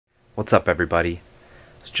What's up, everybody?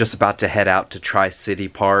 I was just about to head out to Tri-City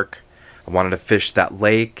Park. I wanted to fish that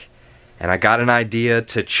lake, and I got an idea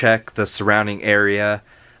to check the surrounding area.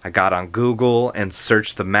 I got on Google and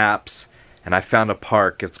searched the maps, and I found a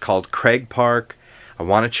park. It's called Craig Park. I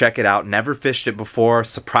want to check it out. Never fished it before.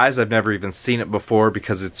 Surprised I've never even seen it before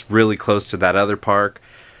because it's really close to that other park.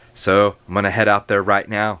 So I'm gonna head out there right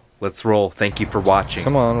now. Let's roll. Thank you for watching.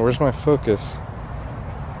 Come on, where's my focus?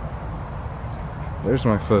 There's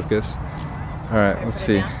my focus. Alright, let's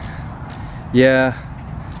see. Yeah.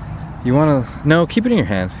 You wanna... No, keep it in your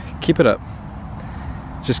hand. Keep it up.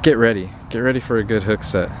 Just get ready. Get ready for a good hook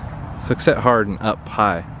set. Hook set hard and up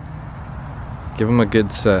high. Give him a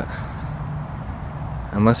good set.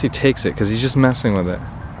 Unless he takes it, because he's just messing with it.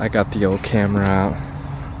 I got the old camera out.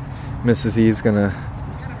 Mrs. E's gonna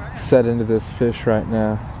set into this fish right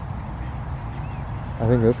now. I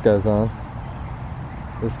think this guy's on.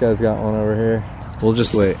 This guy's got one over here. We'll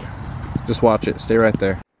just wait. Just watch it. Stay right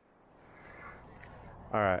there.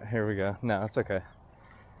 Alright, here we go. No, it's okay.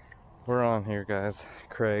 We're on here, guys.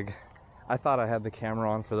 Craig. I thought I had the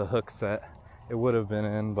camera on for the hook set. It would have been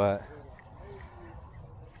in, but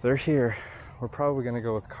they're here. We're probably gonna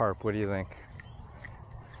go with carp. What do you think?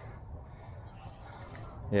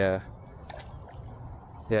 Yeah.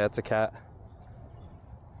 Yeah, it's a cat.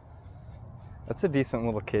 That's a decent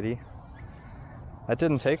little kitty. That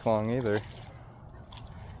didn't take long either.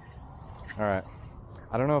 Alright.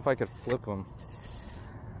 I don't know if I could flip him.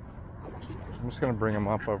 I'm just gonna bring him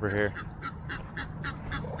up over here.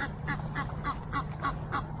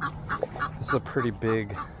 This is a pretty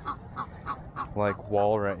big, like,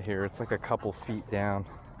 wall right here. It's like a couple feet down.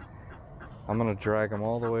 I'm gonna drag him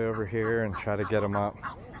all the way over here and try to get him up.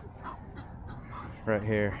 Right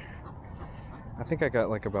here. I think I got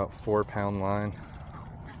like about 4-pound line.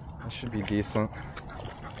 That should be decent.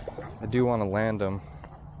 I do want to land him.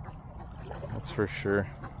 That's for sure.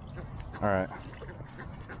 Alright.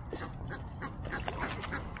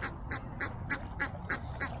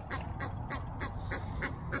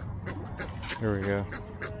 Here we go.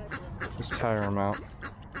 Just tire him out.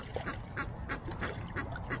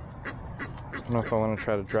 I don't know if I want to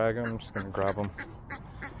try to drag him. I'm just going to grab him.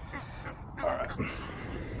 Alright.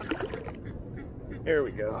 There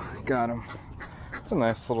we go. Got him. It's a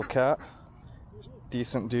nice little cat.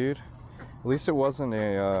 Decent dude. At least it wasn't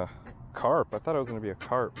a carp. I thought it was going to be a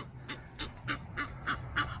carp.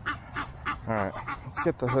 Alright, let's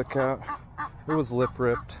get the hook out. It was lip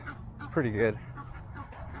ripped. It's pretty good.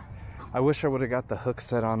 I wish I would have got the hook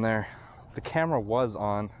set on there. The camera was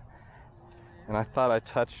on, and I thought I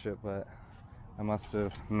touched it, but I must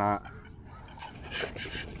have not.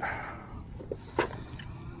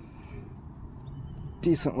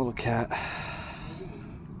 Decent little cat.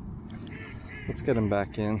 Let's get him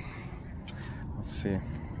back in. Let's see.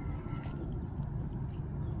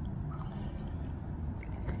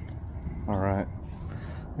 Alright,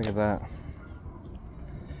 look at that.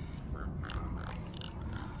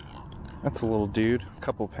 That's a little dude, a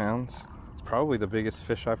couple pounds. It's probably the biggest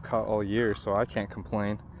fish I've caught all year, so I can't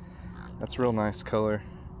complain. That's real nice color.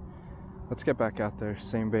 Let's get back out there,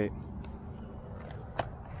 same bait.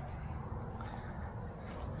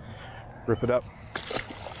 Rip it up.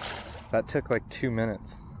 That took like 2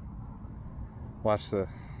 minutes. Watch the...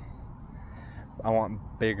 I want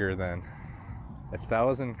bigger then. If that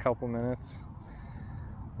was in a couple minutes,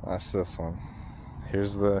 watch this one.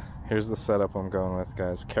 Here's the setup I'm going with,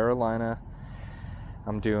 guys. Carolina.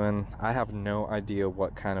 I have no idea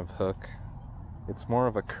what kind of hook. It's more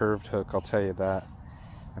of a curved hook, I'll tell you that.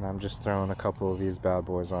 And I'm just throwing a couple of these bad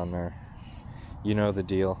boys on there. You know the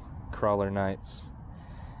deal. Crawler nights.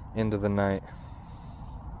 Into the night.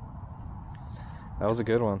 That was a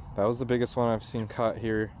good one. That was the biggest one I've seen caught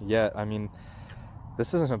here yet. I mean,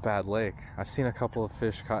 this isn't a bad lake. I've seen a couple of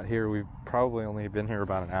fish caught here. We've probably only been here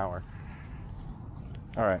about an hour.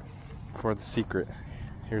 Alright, for the secret,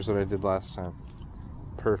 here's what I did last time.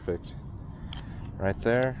 Perfect. Right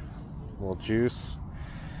there, a little juice.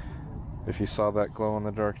 If you saw that glow in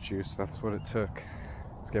the dark juice, that's what it took.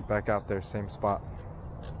 Let's get back out there, same spot.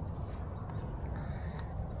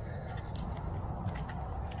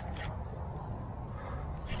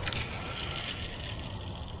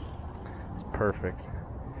 Perfect.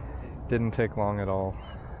 Didn't take long at all.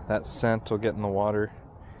 That scent will get in the water.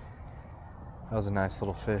 That was a nice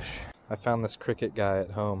little fish. I found this cricket guy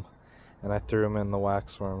at home and I threw him in the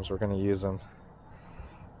wax worms. We're going to use them.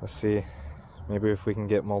 Let's see. Maybe if we can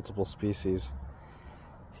get multiple species.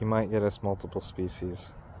 He might get us multiple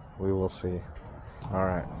species. We will see.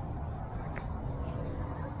 Alright.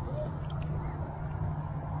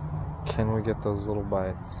 Can we get those little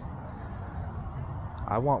bites?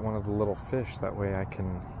 I want one of the little fish, that way I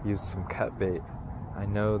can use some cut bait. I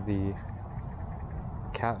know the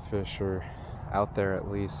catfish are out there,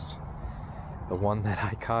 at least the one that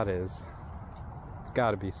I caught is. It's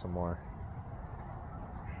got to be some more.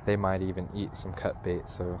 They might even eat some cut bait,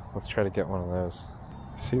 so let's try to get one of those.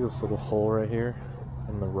 See this little hole right here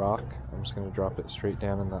in the rock? I'm just going to drop it straight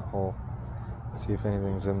down in that hole. See if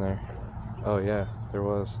anything's in there. Oh yeah, there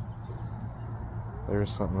was.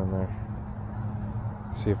 There's something in there.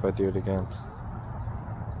 See if I do it again.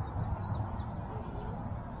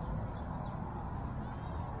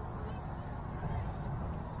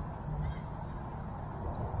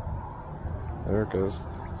 There it goes.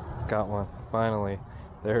 Got one. Finally.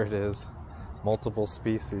 There it is. Multiple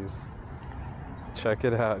species. Check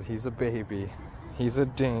it out. He's a baby. He's a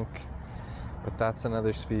dink. But that's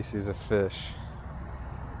another species of fish.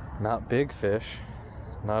 Not big fish.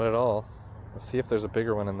 Not at all. Let's see if there's a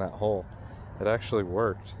bigger one in that hole. It actually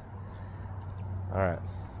worked. Alright.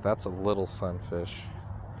 That's a little sunfish.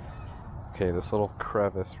 Okay, this little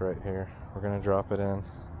crevice right here. We're going to drop it in.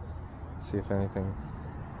 See if anything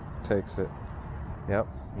takes it. Yep,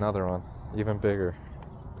 another one. Even bigger.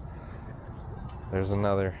 There's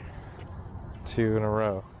another. 2 in a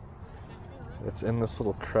row. It's in this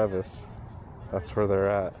little crevice. That's where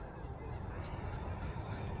they're at.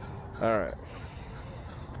 Alright.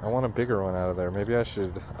 I want a bigger one out of there. Maybe I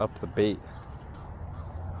should up the bait.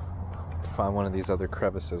 Find one of these other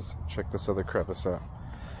crevices. Check this other crevice out.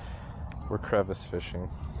 We're crevice fishing.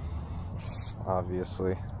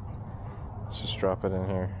 Obviously. Let's just drop it in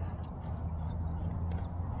here.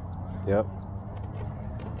 Yep.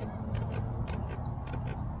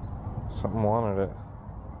 Something wanted it.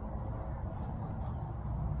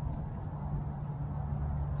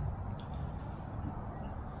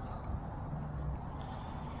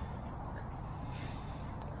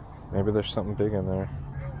 Maybe there's something big in there.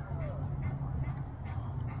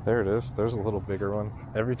 There it is. There's a little bigger one.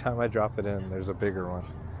 Every time I drop it in, there's a bigger one.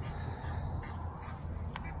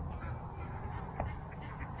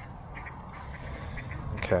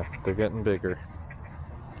 Okay, they're getting bigger.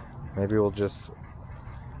 Maybe we'll just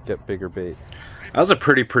get bigger bait. That was a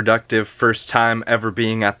pretty productive first time ever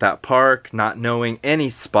being at that park, not knowing any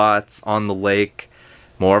spots on the lake.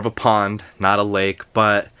 More of a pond, not a lake,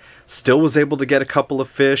 but still was able to get a couple of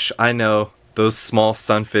fish. I know those small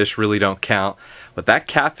sunfish really don't count, but that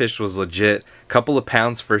catfish was legit. A couple of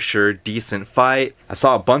pounds for sure, decent fight. I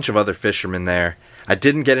saw a bunch of other fishermen there. I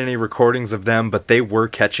didn't get any recordings of them, but they were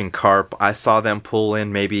catching carp. I saw them pull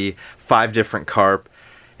in maybe 5 different carp,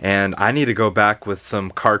 and I need to go back with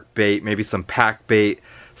some carp bait, maybe some pack bait,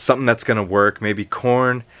 something that's gonna work, maybe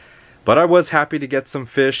corn. But I was happy to get some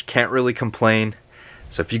fish, can't really complain.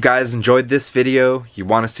 So if you guys enjoyed this video, you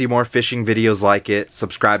want to see more fishing videos like it,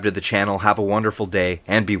 subscribe to the channel, have a wonderful day,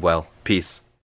 and be well. Peace.